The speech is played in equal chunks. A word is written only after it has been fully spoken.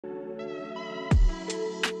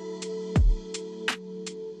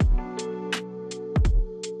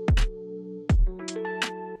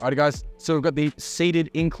Alright guys, so we've got the seated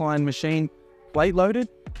incline machine plate loaded.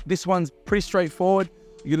 This one's pretty straightforward.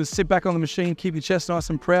 You're gonna sit back on the machine, keep your chest nice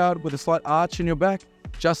and proud with a slight arch in your back,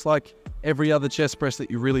 just like every other chest press that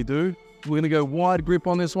you really do. We're gonna go wide grip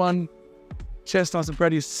on this one. Chest nice and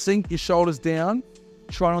proud. You sink your shoulders down.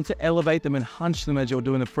 Try not to elevate them and hunch them as you're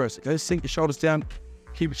doing the press. Okay, sink your shoulders down.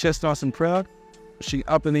 Keep your chest nice and proud. Pushing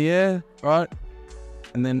up in the air, right?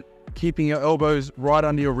 And then keeping your elbows right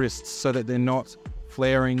under your wrists so that they're not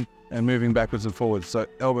flaring and moving backwards and forwards. So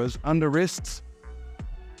elbows under wrists,